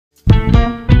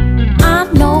I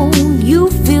know you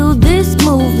feel this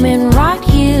movement right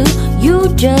here.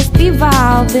 You just be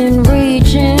vibing,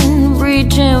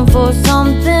 reaching for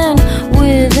something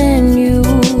within you.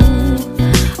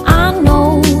 I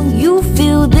know you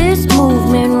feel this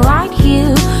movement right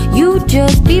here. You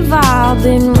just be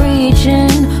vibing,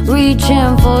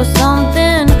 reaching for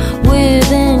something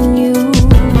within you.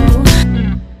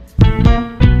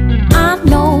 I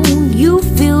know you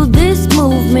feel this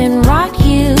movement right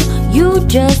here. You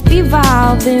just be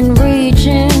vibing,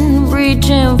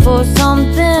 reaching for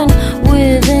something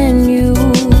within you.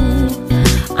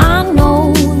 I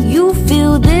know you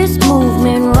feel this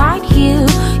movement right here.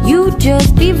 You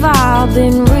just be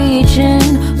vibing,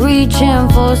 reaching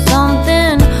for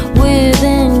something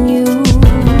within you.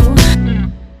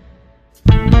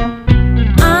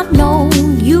 I know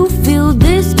you feel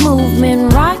this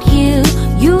movement right here.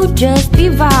 You just be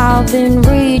vibing,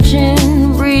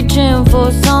 reaching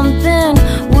for something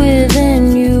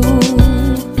within you.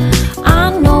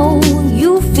 I know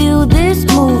you feel this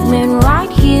movement right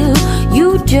here.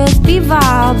 You just be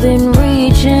vibing,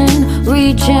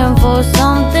 reaching for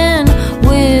something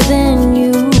within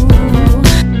you.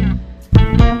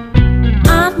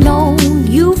 I know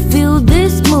you feel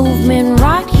this movement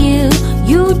right here.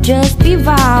 You just be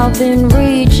vibing,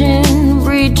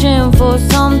 reaching for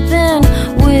something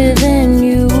within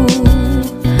you.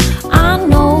 I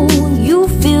know you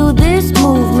feel this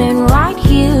movement right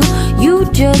here. You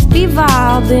just be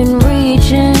vibing,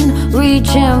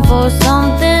 reaching for